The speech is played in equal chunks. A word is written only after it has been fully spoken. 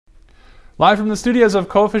Live from the studios of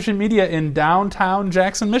Coefficient Media in downtown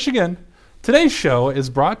Jackson, Michigan, today's show is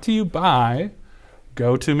brought to you by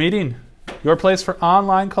GoToMeeting, your place for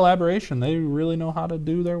online collaboration. They really know how to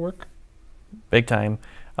do their work. Big time.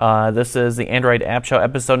 This is the Android App Show,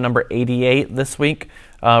 episode number 88 this week.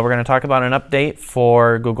 We're going to talk about an update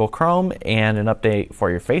for Google Chrome and an update for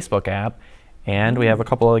your Facebook app. And we have a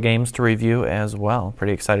couple of games to review as well.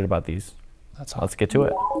 Pretty excited about these. That's awesome. Let's get to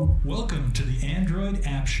it. Welcome to the Android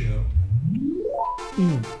App Show.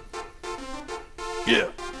 Yeah.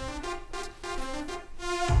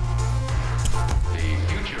 The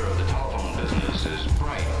future of the telephone business is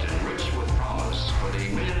bright and rich with promise for the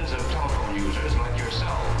millions of telephone users like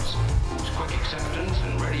yourselves, whose quick acceptance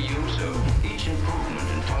and ready use of each improvement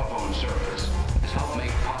in telephone service has helped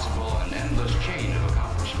make possible an endless chain of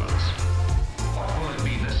accomplishments. What will it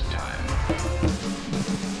be this time?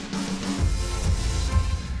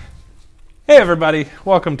 Hey everybody,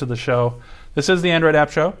 welcome to the show. This is the Android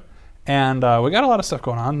App Show, and we got a lot of stuff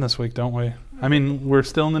going on this week, don't we? I mean, we're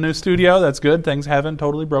still in the new studio. That's good. Things haven't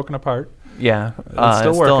totally broken apart. Yeah, It's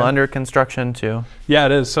still working. still under construction too. Yeah,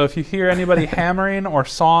 it is. So if you hear anybody hammering or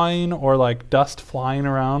sawing or like dust flying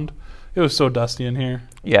around, it was so dusty in here.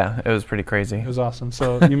 Yeah, it was pretty crazy. It was awesome.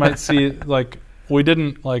 So you might see like we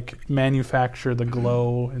didn't like manufacture the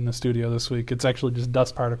glow in the studio this week. It's actually just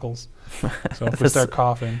dust particles. So if we This- start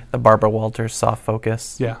coughing, The Barbara Walters soft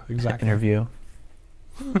focus yeah, exactly. interview.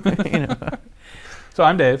 You know. So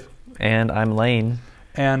I'm Dave, And I'm Lane.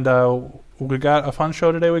 and we got a fun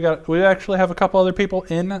show today. We actually have a couple other people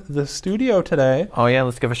in the studio today. Oh yeah,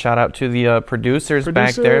 let's give a shout out to the producers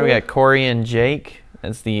back Producer. there. We got Corey and Jake.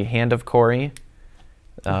 It's the hand of Corey.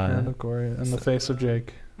 And of Corey and the face of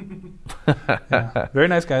Jake. Yeah. Very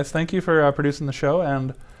nice guys. Thank you for producing the show.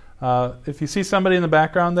 And if you see somebody in the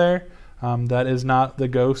background there, that is not the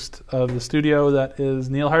ghost of the studio. That is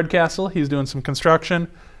Neil Hardcastle. He's doing some construction,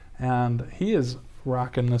 and he is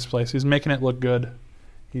rocking this place. He's making it look good.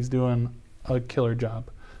 He's doing a killer job.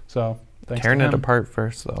 So thanks Tearing to it him. apart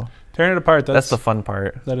first, though. Tearing it apart. That's the fun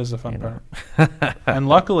part. That is the fun you know. part. And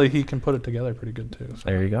luckily, he can put it together pretty good too. So.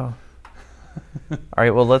 There you go. All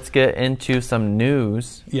right, well, let's get into some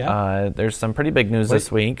news. Yeah. There's some pretty big news Wait.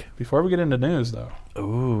 this week. Before we get into news, though,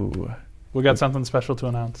 Ooh. we got something special to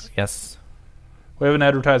announce. Yes. We have an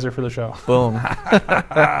advertiser for the show. Boom.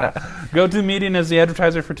 GoToMeeting is the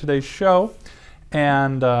advertiser for today's show,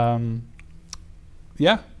 and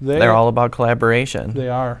yeah, They're all about collaboration. they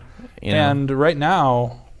are. You know. And right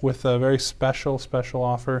now, with a very special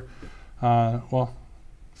offer, well,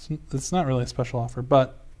 it's not really a special offer,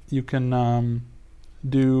 but you can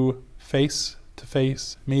do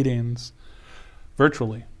face-to-face meetings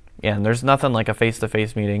virtually. Yeah, and there's nothing like a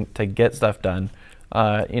face-to-face meeting to get stuff done.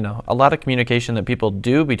 A lot of communication that people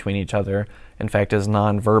do between each other, in fact, is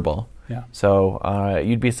nonverbal. Yeah. So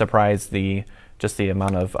you'd be surprised the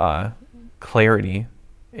amount of clarity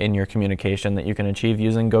in your communication that you can achieve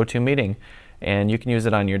using GoToMeeting. And you can use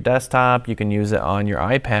it on your desktop, you can use it on your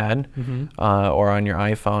iPad, or on your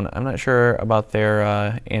iPhone. I'm not sure about their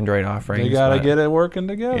Android offerings. They gotta but get it working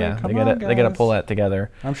together. Yeah, Come they on, gotta guys. pull that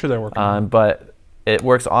together. I'm sure they're working. on it. But it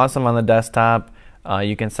works awesome on the desktop.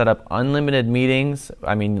 You can set up unlimited meetings.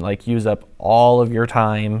 I mean, like use up all of your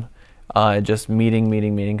time, just meeting,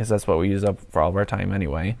 because that's what we use up for all of our time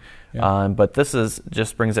anyway. Yeah. But this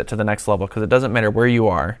just brings it to the next level because it doesn't matter where you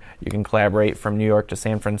are. You can collaborate from New York to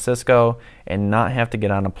San Francisco and not have to get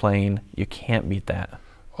on a plane. You can't beat that.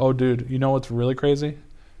 Oh, dude, you know what's really crazy?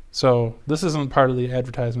 So this isn't part of the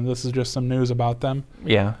advertisement. This is just some news about them.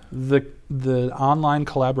 Yeah. The online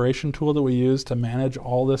collaboration tool that we use to manage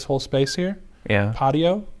all this whole space here, Yeah.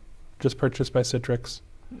 Podio, just purchased by Citrix.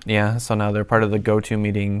 Yeah. So now they're part of the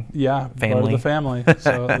GoToMeeting. Yeah, part of Family. the family.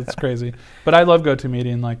 So it's crazy. But I love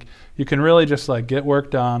GoToMeeting. Like, you can really just like get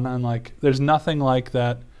work done, and like there's nothing like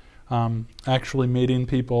that actually meeting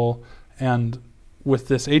people. And with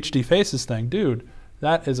this HD Faces thing, dude,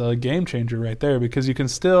 that is a game changer right there because you can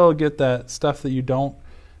still get that stuff that you don't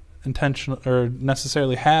intentionally or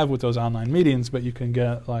necessarily have with those online meetings, but you can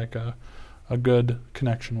get like a good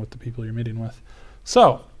connection with the people you're meeting with.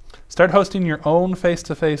 So start hosting your own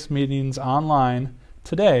face-to-face meetings online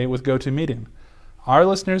today with GoToMeeting. Our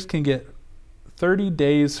listeners can get 30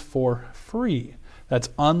 days for free. That's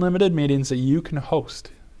unlimited meetings that you can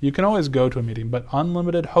host. You can always go to a meeting, but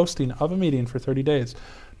unlimited hosting of a meeting for 30 days.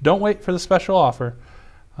 Don't wait for the special offer.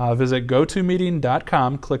 Visit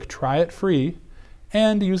GoToMeeting.com, click Try It Free,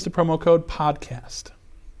 and use the promo code PODCAST.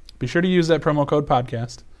 Be sure to use that promo code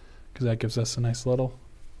PODCAST because that gives us a nice little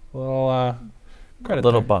credit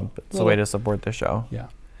Little there. bump. It's a way to support the show. Yeah.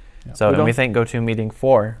 Yeah. So and we thank GoToMeeting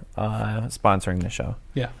for sponsoring the show.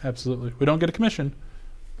 Yeah, absolutely. We don't get a commission,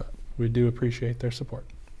 but we do appreciate their support.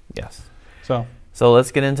 Yes. So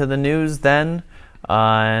let's get into the news then.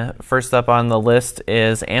 First up on the list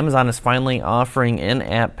is Amazon is finally offering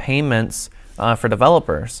in-app payments for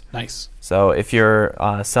developers. nice. So if you're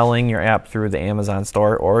selling your app through the Amazon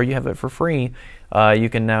store or you have it for free, you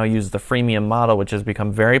can now use the freemium model, which has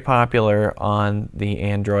become very popular on the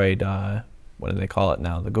Android, what do they call it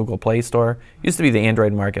now? The Google Play Store. Used to be the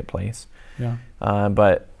Android Marketplace. Yeah.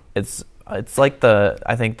 But it's like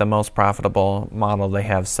I think the most profitable model they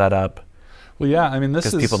have set up. Well, yeah. I mean,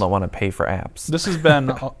 because people don't want to pay for apps. This has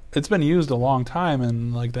been it's been used a long time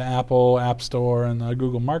in like the Apple App Store and the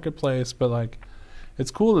Google Marketplace, but like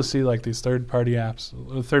it's cool to see like these third-party apps,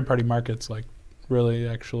 third-party markets, like really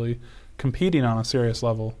actually competing on a serious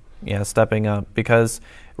level. Yeah, stepping up, because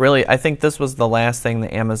really I think this was the last thing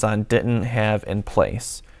that Amazon didn't have in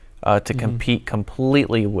place to compete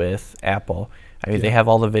completely with Apple. I mean, they have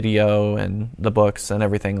all the video and the books and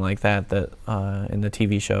everything like that in the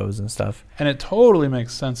TV shows and stuff. And it totally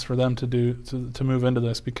makes sense for them to move into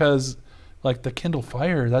this, because like the Kindle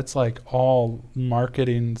Fire, that's like all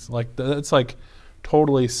marketing, like it's like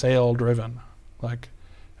totally sale driven. Like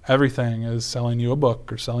everything is selling you a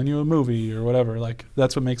book or selling you a movie or whatever. Like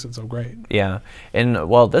that's what makes it so great. Yeah. And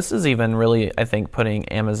well, this is even really, I think, putting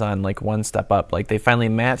Amazon like one step up. Like they finally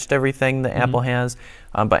matched everything that Apple has,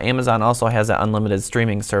 but Amazon also has an unlimited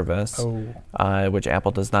streaming service, which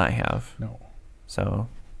Apple does not have. No. So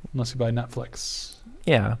unless you buy Netflix.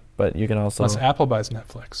 Yeah, but you can also... Unless Apple buys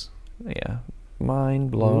Netflix. Yeah. Mind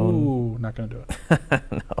blown. Ooh, not going to do it.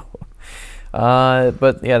 No.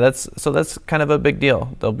 But yeah, that's kind of a big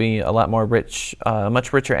deal. There'll be a lot more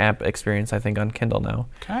much richer app experience, I think, on Kindle now.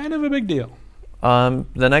 Kind of a big deal. The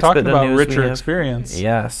next Talking bit about of news richer we have, experience.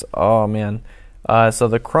 Yes. Oh man. So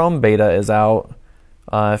the Chrome beta is out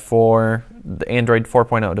for the Android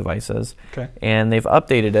 4.0 devices. Okay. And they've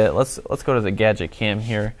updated it. Let's go to the gadget cam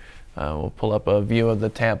here. We'll pull up a view of the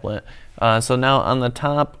tablet. So now on the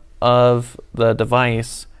top of the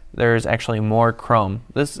device, there's actually more Chrome.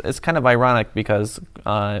 This is kind of ironic because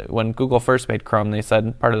when Google first made Chrome, they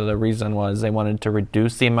said part of the reason was they wanted to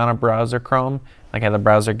reduce the amount of browser Chrome, like have the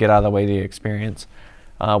browser get out of the way of the experience.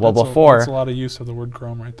 That's a lot of use of the word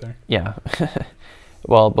Chrome right there. Yeah.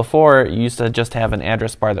 Well, before you used to just have an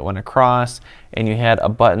address bar that went across, and you had a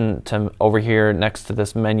button over here next to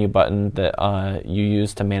this menu button that you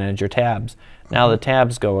use to manage your tabs. Now the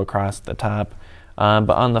tabs go across the top, but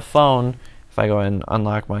on the phone, if I go and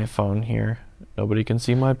unlock my phone here, nobody can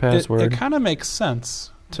see my password. It kind of makes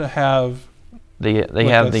sense to have... They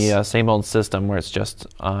have the same old system where it's just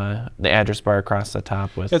the address bar across the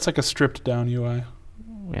top with... It's like a stripped down UI.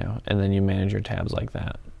 Yeah, and then you manage your tabs like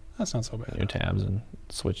that. That's not so bad. Your tabs and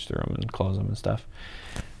switch through them and close them and stuff.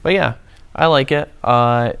 But yeah, I like it.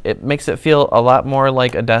 It makes it feel a lot more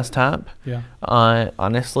like a desktop. Yeah.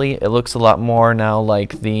 Honestly, it looks a lot more now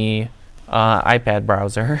like the iPad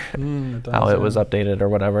browser, how it was updated or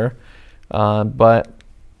whatever. But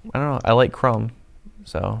I don't know. I like Chrome,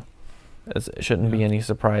 so it shouldn't be any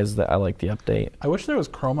surprise that I like the update. I wish there was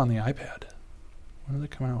Chrome on the iPad. When did they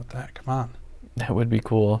come out with that? Come on. That would be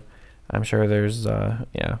cool. I'm sure there's,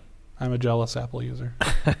 yeah. I'm a jealous Apple user.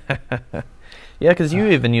 Yeah, because you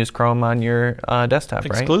even use Chrome on your desktop,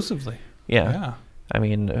 right? Exclusively. Yeah. I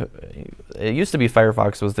mean, it used to be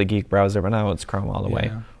Firefox was the geek browser, but now it's Chrome all the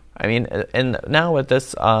way. I mean, and now with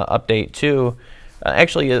this update too,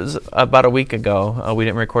 actually it was about a week ago. We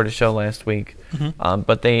didn't record a show last week,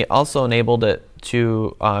 but they also enabled it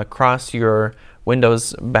to cross your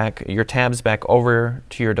Windows back, your tabs back over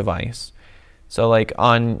to your device. So like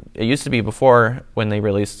it used to be before when they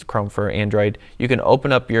released Chrome for Android, you can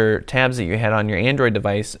open up your tabs that you had on your Android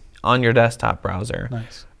device on your desktop browser.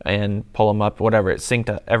 Nice. And pull them up, whatever. It's synced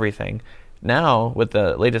to everything. Now, with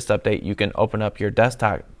the latest update, you can open up your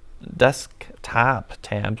desktop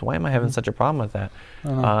tabs. Why am I having such a problem with that?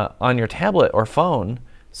 On your tablet or phone,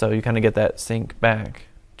 so you kind of get that sync back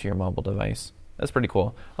to your mobile device. That's pretty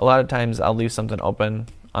cool. A lot of times I'll leave something open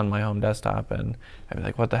on my home desktop and I'd be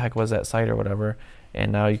like, what the heck was that site or whatever?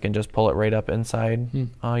 And now you can just pull it right up inside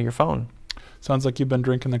your phone. Sounds like you've been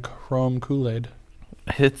drinking the Chrome Kool-Aid.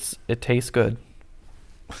 It tastes good.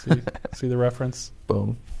 See the reference?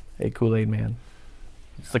 Boom. Hey, Kool-Aid man.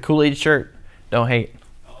 It's the Kool-Aid shirt. Don't hate.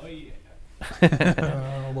 Oh,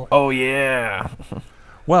 yeah. Oh, boy. Oh, yeah.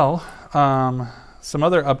 Well, some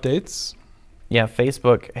other updates. Yeah,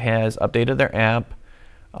 Facebook has updated their app.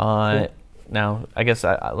 Cool. Now, I guess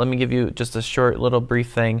let me give you just a short little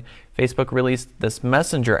brief thing. Facebook released this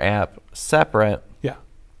Messenger app separate. Yeah.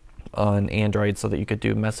 on Android so that you could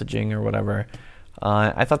do messaging or whatever.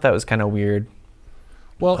 I thought that was kind of weird.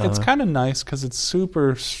 Well, it's kind of nice because it's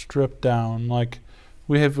super stripped down. Like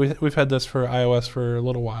we've had this for iOS for a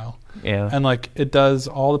little while, Yeah. and like it does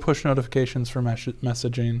all the push notifications for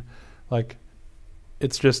messaging. Like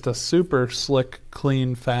it's just a super slick,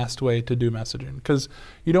 clean, fast way to do messaging because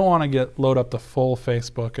you don't want to load up the full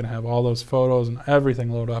Facebook and have all those photos and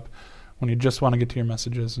everything load up when you just want to get to your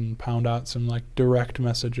messages and pound out some like direct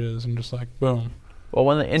messages and just like boom. Well,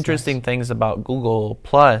 one of the interesting things about Google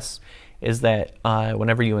Plus is that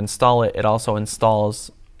whenever you install it, it also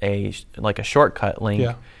installs a shortcut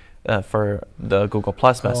link for the Google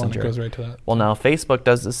Plus Messenger. And it goes right to that. Well, now Facebook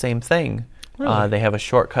does the same thing. Really? They have a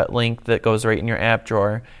shortcut link that goes right in your app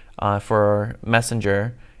drawer for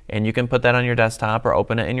Messenger, and you can put that on your desktop or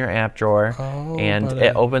open it in your app drawer, and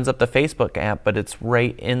it opens up the Facebook app, but it's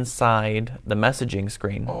right inside the messaging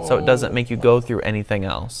screen, so it doesn't make you go through anything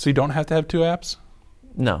else. So you don't have to have 2 apps?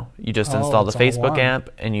 No, you just install the it's all Facebook one. app,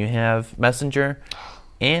 and you have Messenger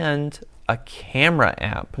and a camera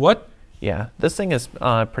app. What? Yeah, this thing is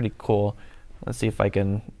pretty cool. Let's see if I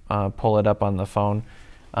can pull it up on the phone.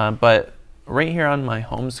 But right here on my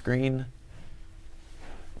home screen,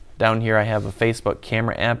 down here I have a Facebook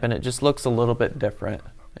camera app, and it just looks a little bit different.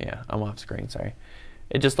 Yeah, I'm off screen, sorry.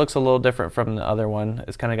 It just looks a little different from the other one.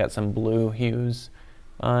 It's kind of got some blue hues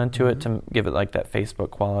to it to give it like that Facebook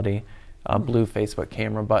quality. Blue Facebook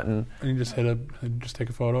camera button. And you just just take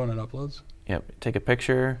a photo and it uploads? Yep, take a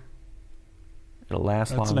picture. It'll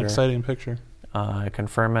last longer. That's an exciting picture.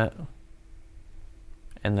 Confirm it,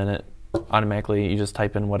 and then it automatically, you just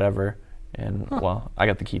type in whatever, and well, I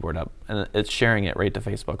got the keyboard up, and it's sharing it right to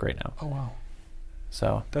Facebook right now. Oh wow,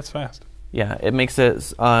 so that's fast. Yeah, it makes it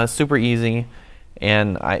super easy,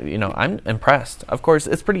 and I'm impressed. Of course,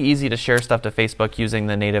 it's pretty easy to share stuff to Facebook using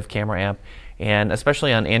the native camera app, and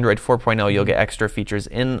especially on Android 4.0, you'll get extra features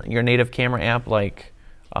in your native camera app like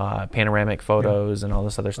panoramic photos and all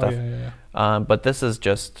this other stuff. But this is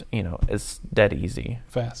just, it's dead easy.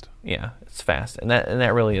 Fast. Yeah, it's fast, and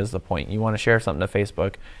that really is the point. You want to share something to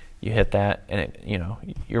Facebook, you hit that, and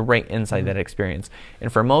you're right inside that experience.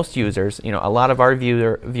 And for most users, a lot of our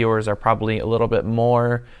viewers are probably a little bit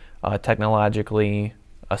more technologically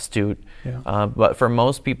astute. Yeah. But for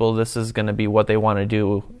most people, this is going to be what they want to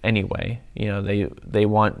do anyway. They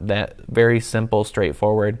want that very simple,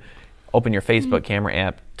 straightforward. Open your Facebook camera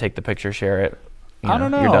app, take the picture, share it. I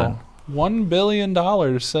don't know. You're done. $1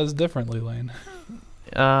 billion says differently, Lane.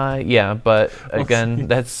 Yeah, but again,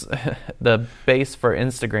 that's the base for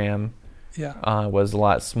Instagram. Yeah. Was a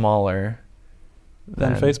lot smaller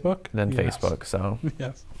than Facebook. Than Facebook. So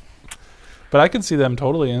yes. But I could see them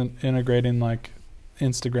totally integrating like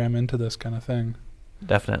Instagram into this kind of thing.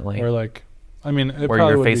 Definitely. Or like, I mean, it where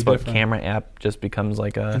probably your would Facebook be different. camera app just becomes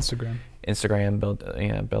like a Instagram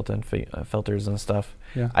built-in filters and stuff.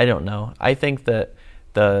 Yeah. I don't know. I think that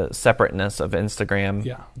the separateness of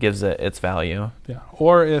Instagram gives it its value. Yeah.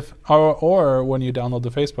 Or when you download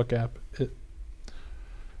the Facebook app, it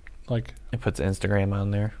puts Instagram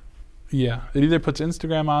on there. Yeah. It either puts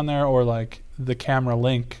Instagram on there or like the camera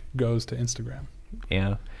link goes to Instagram.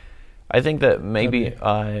 Yeah. I think that maybe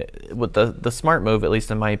with the smart move, at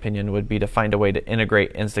least in my opinion, would be to find a way to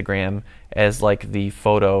integrate Instagram as like the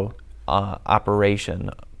photo operation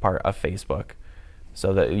part of Facebook,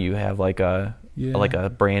 so that you have like a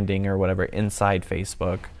branding or whatever inside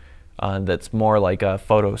Facebook that's more like a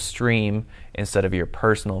photo stream instead of your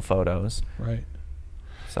personal photos. Right.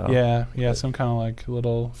 So yeah, some kind of like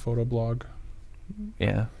little photo blog.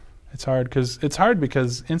 Yeah. It's hard because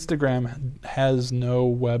Instagram has no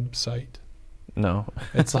website. No.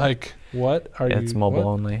 It's like, what are you? It's mobile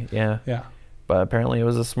only. Yeah. Yeah. But apparently it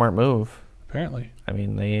was a smart move. Apparently. I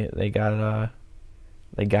mean, they got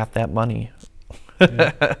that money.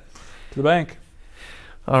 Yeah. To the bank.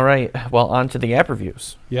 All right. Well, on to the app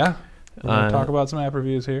reviews. Yeah. We're going to talk about some app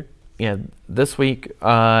reviews here. Yeah. This week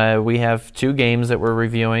we have 2 games that we're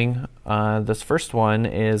reviewing. This first one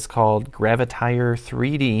is called Gravitire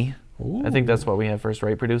 3D. Ooh. I think that's what we have first,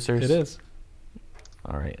 right, producers? It is.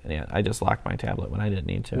 All right. Yeah, I just locked my tablet when I didn't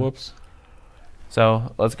need to. Whoops.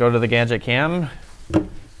 So let's go to the Gadget Cam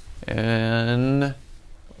and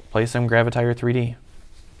play some Gravitire 3D.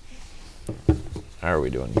 How are we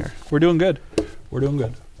doing here? We're doing good.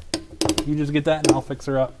 You just get that and I'll fix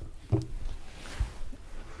her up.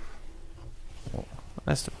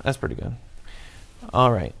 That's pretty good.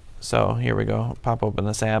 All right. So here we go. Pop open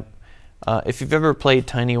this app. If you've ever played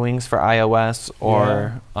Tiny Wings for iOS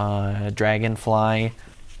or Dragonfly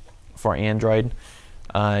for Android,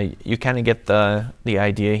 you kind of get the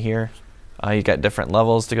idea here. You got different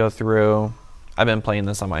levels to go through. I've been playing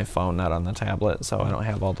this on my phone, not on the tablet, so I don't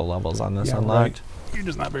have all the levels on this Yeah, unlocked. right. You're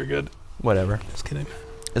just not very good. Whatever. Just kidding.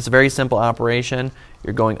 It's a very simple operation.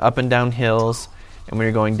 You're going up and down hills, and when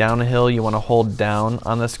you're going down a hill, you want to hold down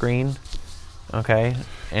on the screen. Okay?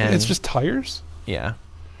 And It's just tires? yeah.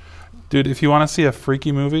 Dude, if you want to see a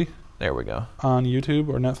freaky movie There we go. on YouTube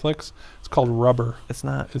or Netflix, it's called Rubber. It's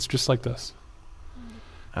not. It's just like this.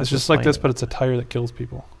 I was It's just like playing this, it. but it's a tire that kills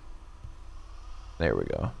people. There we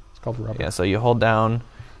go. It's called Rubber. Yeah, so you hold down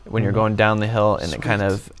when you're going down the hill, and it kind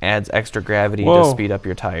Sweet. of adds extra gravity to Whoa. speed up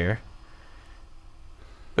your tire.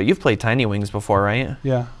 But you've played Tiny Wings before, right?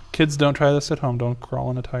 Yeah. Kids, don't try this at home. Don't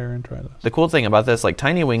crawl in a tire and try this. The cool thing about this, like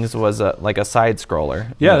Tiny Wings was like a side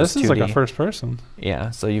scroller. Yeah, It was this is like a 2D. first person.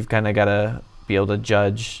 Yeah, so you've kind of got to be able to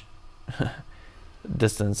judge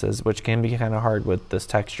distances, which can be kind of hard with this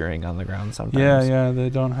texturing on the ground sometimes. Yeah, they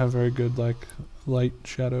don't have very good like light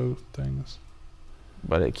shadow things.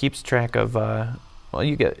 But it keeps track of. Well,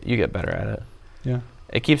 you get better at it. Yeah.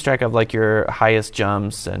 It keeps track of like your highest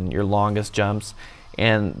jumps and your longest jumps,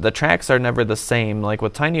 and the tracks are never the same. Like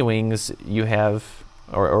with Tiny Wings, you have,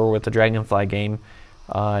 or with the Dragonfly game,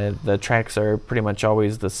 the tracks are pretty much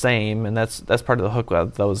always the same, and that's part of the hook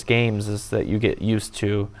of those games is that you get used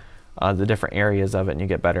to the different areas of it and you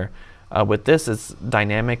get better. With this, it's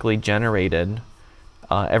dynamically generated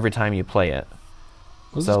every time you play it.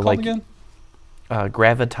 What's So, this called like, again?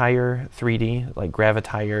 Gravitire 3D, like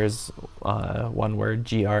Gravitire is one word,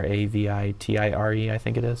 Gravitire, I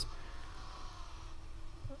think it is.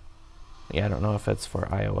 Yeah, I don't know if it's for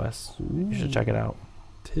iOS. You should check it out.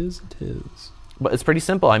 Tis. But it's pretty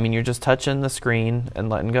simple. I mean, you're just touching the screen and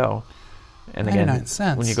letting go. And again, 99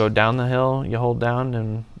 cents. when you go down the hill, you hold down,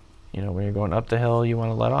 and when you're going up the hill, you want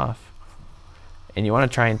to let off. And you want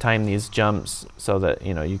to try and time these jumps so that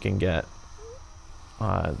you can get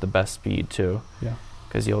the best speed too. Yeah.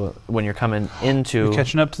 Because when you're coming into You're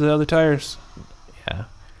catching up to the other tires. yeah.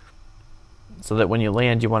 So that when you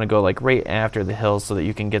land, you want to go like right after the hill so that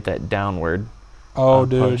you can get that downward. Oh,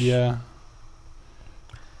 dude, push. yeah.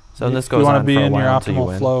 So this goes you want on to be for a in your while until you optimal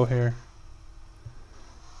win. flow here.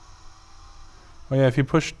 Oh yeah, if you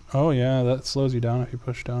push. Oh yeah, that slows you down if you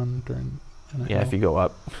push down during. Yeah, if you go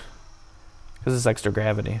up, because it's extra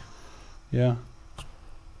gravity. Yeah,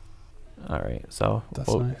 All right, so that's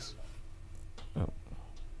we'll- nice.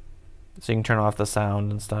 So you can turn off the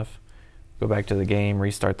sound and stuff. Go back to the game,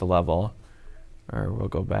 restart the level, or we'll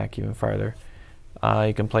go back even farther.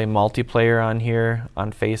 You can play multiplayer on here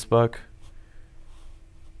on Facebook.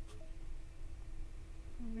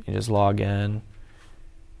 You just log in,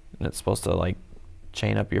 and it's supposed to like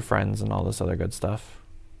chain up your friends and all this other good stuff.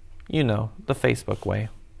 The Facebook way.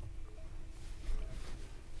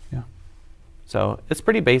 Yeah. So it's a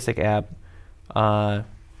pretty basic app,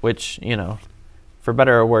 which, for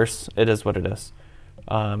better or worse, it is what it is.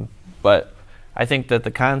 But I think that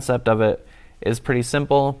the concept of it is pretty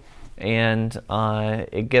simple, and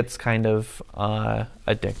it gets kind of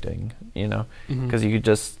addicting, because you could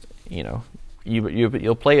just,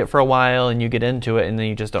 you'll play it for a while and you get into it, and then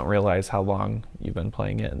you just don't realize how long you've been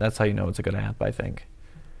playing it, and that's how you know it's a good app, I think.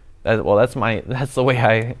 That's the way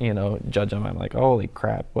I judge them. I'm like, holy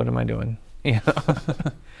crap, what am I doing?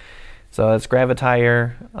 So it's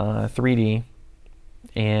Gravitire 3D,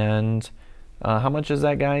 and how much is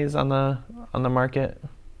that, guys, on the market?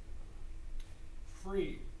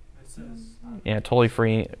 Free, it says. Yeah, totally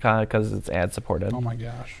free because it's ad supported. Oh my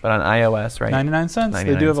gosh. But on iOS, right? 99 cents. They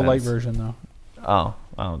do 99 have a light cents. version though.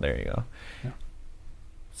 Oh, there you go. Yeah.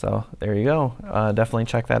 So there you go. Definitely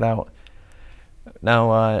check that out.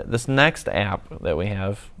 Now, this next app that we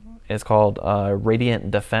have is called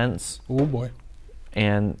Radiant Defense, Oh boy.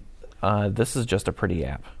 and this is just a pretty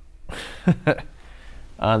app.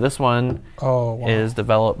 This one Oh wow. is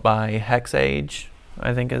developed by Hexage,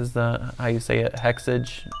 I think is how you say it,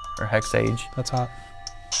 Hexage or Hexage. That's hot.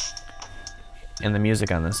 And the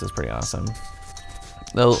music on this is pretty awesome.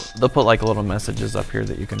 They'll put like little messages up here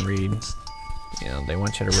that you can read. They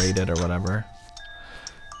want you to rate it or whatever.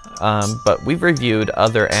 But we've reviewed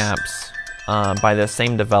other apps by the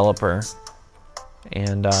same developer,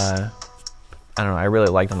 and I don't know, I really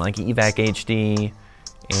like them, like Evac HD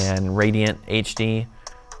and Radiant HD.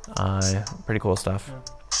 Pretty cool stuff.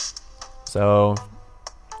 So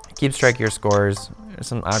it keeps track of your scores. There's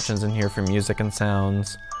some options in here for music and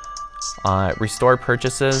sounds. Restore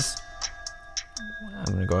purchases.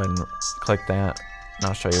 I'm going to go ahead and click that, and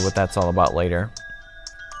I'll show you what that's all about later.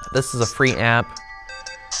 This is a free app.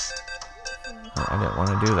 Oh, I didn't want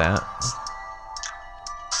to do that.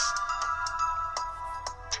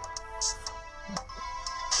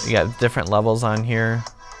 You got different levels on here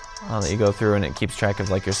that you go through, and it keeps track of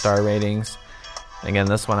like your star ratings. Again,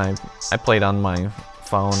 this one I played on my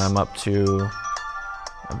phone. I'm up to,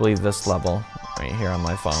 I believe, this level right here on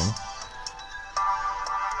my phone.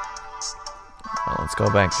 Well, let's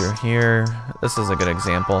go back through here. This is a good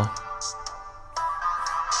example.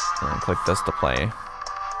 And click this to play.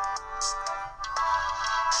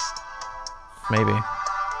 Maybe.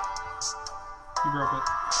 You broke it.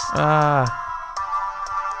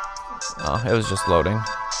 Oh, it was just loading.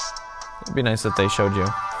 It'd be nice if they showed you.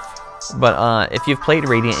 But if you've played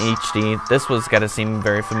Radiant HD, this was got to seem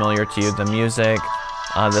very familiar to you. The music,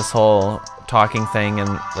 this whole talking thing, and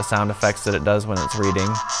the sound effects that it does when it's reading.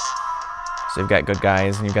 So you've got good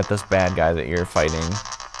guys, and you've got this bad guy that you're fighting.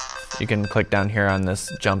 You can click down here on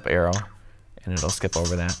this jump arrow, and it'll skip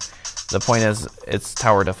over that. The point is, it's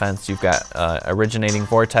tower defense. You've got originating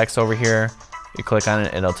vortex over here. You click on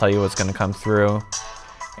it, it'll tell you what's going to come through.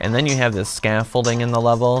 And then you have this scaffolding in the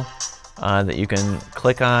level that you can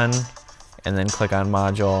click on, and then click on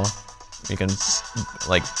module. You can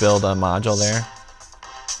like build a module there,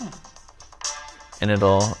 and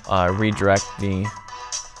it'll redirect the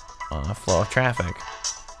flow of traffic.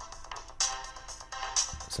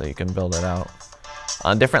 So you can build it out.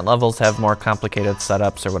 Different levels have more complicated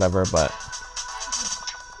setups or whatever, but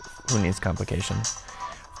who needs complication?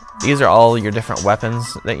 These are all your different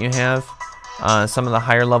weapons that you have. Some of the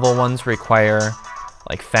higher level ones require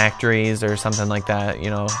like factories or something like that, you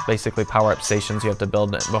know, basically power-up stations you have to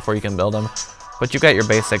build before you can build them. But you've got your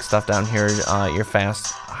basic stuff down here, your fast,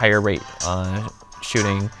 higher rate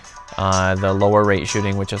shooting, the lower rate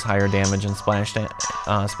shooting, which is higher damage and splash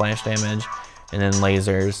damage, and then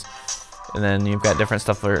lasers. And then you've got different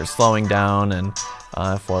stuff for slowing down and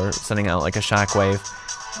for sending out like a shockwave.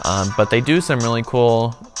 But they do some really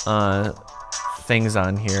cool things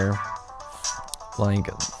on here. Like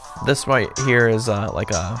this right here is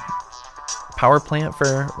like a power plant,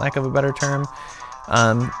 for lack of a better term.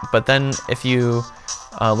 But then if you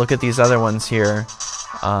look at these other ones here,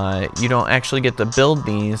 you don't actually get to build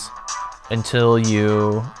these until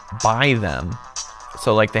you buy them.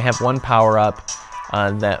 So like they have one power up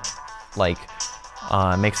that like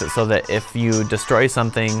makes it so that if you destroy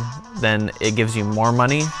something, then it gives you more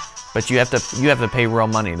money, but you have to pay real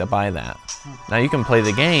money to buy that. Now you can play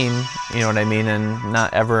the game, you know what I mean, and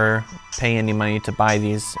not ever pay any money to buy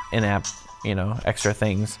these in-app, you know, extra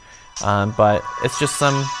things. But it's just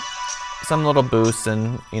some little boosts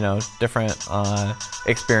and, you know, different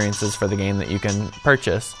experiences for the game that you can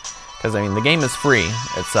purchase. Because I mean, the game is free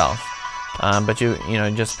itself, but you know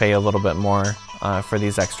just pay a little bit more for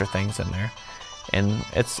these extra things in there, and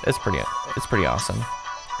it's pretty awesome.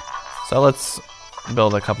 So let's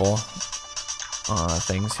build a couple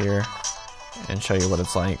things here and show you what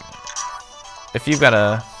it's like. If you've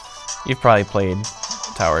probably played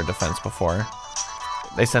tower defense before.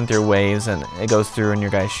 They send through waves and it goes through and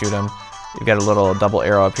your guys shoot them. You've got a little double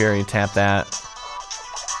arrow up here, you tap that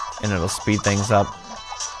and it'll speed things up.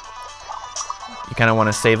 You kind of want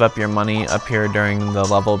to save up your money up here during the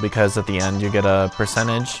level, because at the end you get a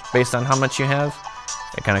percentage based on how much you have.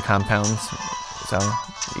 It kind of compounds, so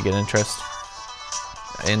you get interest.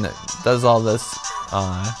 And it does all this,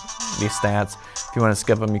 these stats. If you want to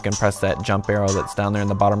skip them, you can press that jump arrow that's down there in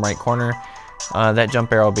the bottom right corner. That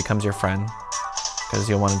jump arrow becomes your friend, because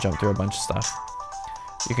you'll want to jump through a bunch of stuff.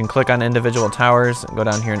 You can click on individual towers and go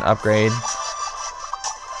down here and upgrade.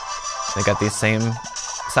 They got these same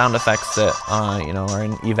sound effects that you know, are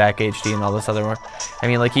in Evac HD and all this other work. I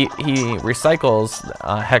mean, like he recycles,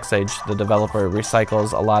 Hexage, the developer,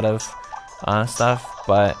 recycles a lot of stuff,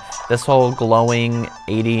 but this whole glowing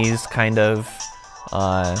 80s kind of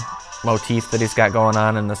motif that he's got going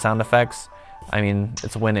on in the sound effects, I mean,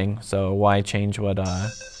 it's winning, so why change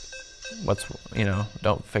what's, you know,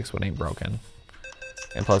 don't fix what ain't broken.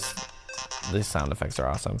 And plus, these sound effects are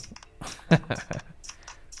awesome.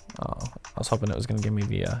 Oh, I was hoping it was going to give me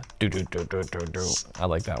the do-do-do-do-do-do. I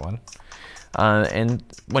like that one. And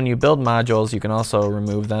when you build modules, you can also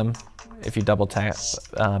remove them if you double tap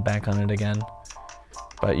back on it again.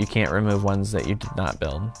 But you can't remove ones that you did not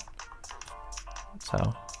build.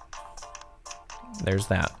 So, there's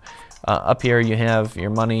that. Up here you have your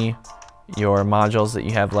money, your modules that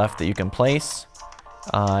you have left that you can place,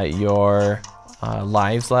 your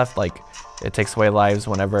lives left, like it takes away lives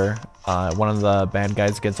whenever one of the bad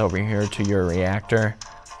guys gets over here to your reactor,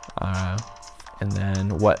 and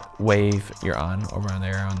then what wave you're on over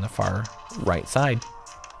there on the far right side.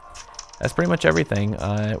 That's pretty much everything.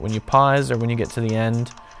 When you pause or when you get to the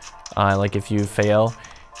end, like if you fail,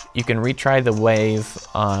 you can retry the wave,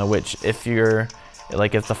 which if you're,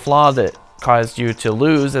 like if the flaw that caused you to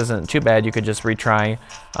lose isn't too bad. You could just retry.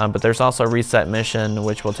 But there's also a reset mission,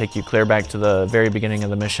 which will take you clear back to the very beginning of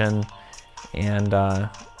the mission and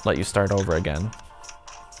let you start over again.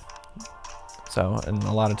 So, and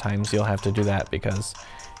a lot of times you'll have to do that because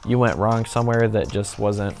you went wrong somewhere that just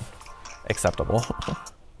wasn't acceptable.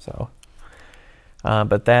 So,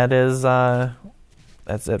 but that is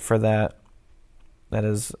that's it for that. That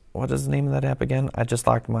is, what is the name of that app again? I just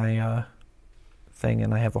locked my thing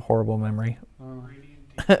and I have a horrible memory.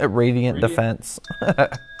 Radiant Defense.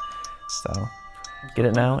 So, get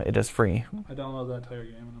it now. It is free. I downloaded that tire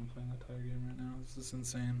game and I'm playing that tire game right now. This is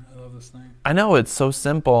insane. I love this thing. I know, it's so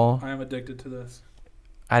simple. I am addicted to this.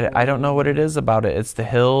 I don't know what it is about it. It's the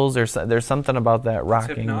hills or there's something about that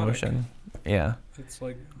rocking hypnotic. motion. Yeah. It's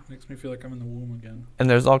like, makes me feel like I'm in the womb again. And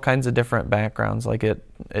there's all kinds of different backgrounds. Like it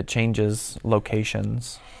changes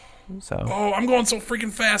locations. So. Oh, I'm going so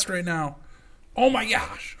freaking fast right now. Oh my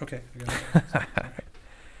gosh. Okay. I got it.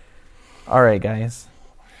 All right, guys.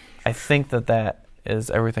 I think that is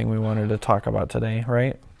everything we wanted to talk about today,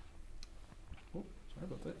 right? Oh, sorry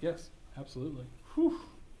about that. Yes, absolutely. Whew.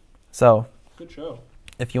 So, Good show.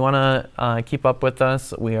 if you want to keep up with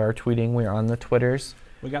us, we are tweeting. We're on the Twitters.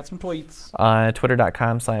 We got some tweets.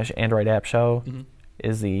 Twitter.com/AndroidAppShow Mm-hmm.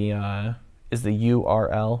 is the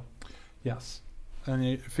URL. Yes. And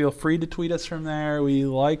you feel free to tweet us from there. We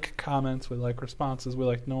like comments. We like responses. We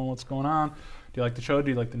like knowing what's going on. Do you like the show?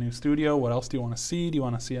 Do you like the new studio? What else do you want to see? Do you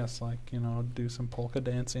want to see us, do some polka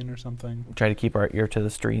dancing or something? Try to keep our ear to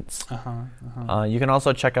the streets. You can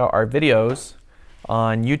also check out our videos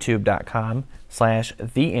on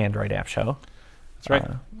youtube.com/TheAndroidAppShow. That's right.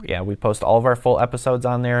 Yeah, we post all of our full episodes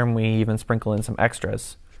on there, and we even sprinkle in some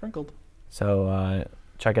extras. Sprinkled. So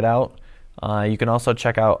check it out. You can also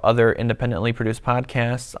check out other independently produced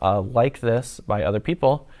podcasts like this by other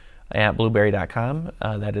people at blueberry.com.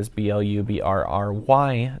 That is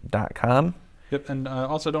BLUBRRY.com. Yep, and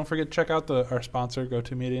also don't forget to check out our sponsor,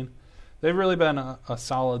 GoToMeeting. They've really been a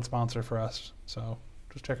solid sponsor for us, so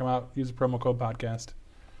just check them out. Use the promo code podcast.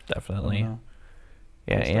 Definitely.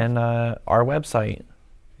 Yeah, and our website,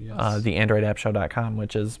 Yes. TheAndroidAppShow.com,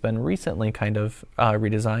 which has been recently kind of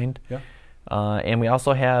redesigned. Yeah. And we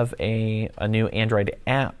also have a new Android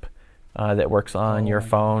app that works on your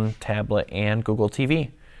phone, tablet, and Google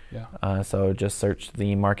TV. Yeah. So just search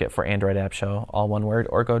the Market for Android App Show, all one word,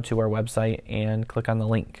 or go to our website and click on the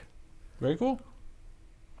link. Very cool.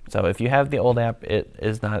 So if you have the old app, it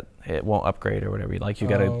won't upgrade or whatever. Like you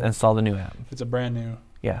got to install the new app. It's a brand new.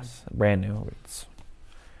 Yes, brand new. It's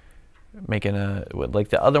making like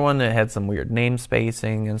the other one, it had some weird name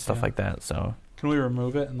spacing and stuff like that. So can we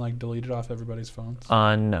remove it and delete it off everybody's phones?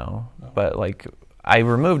 No, but I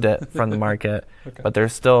removed it from the market, Okay. but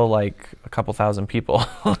there's still a couple thousand people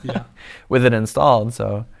Yeah. with it installed.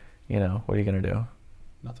 So, what are you gonna do?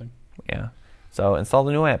 Nothing. Yeah. So install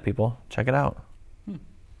the new app, people. Check it out.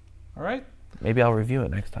 All right. Maybe I'll review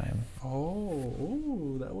it next time.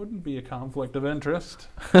 Oh, that wouldn't be a conflict of interest.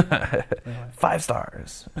 5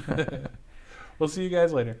 stars. We'll see you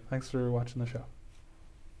guys later. Thanks for watching the show.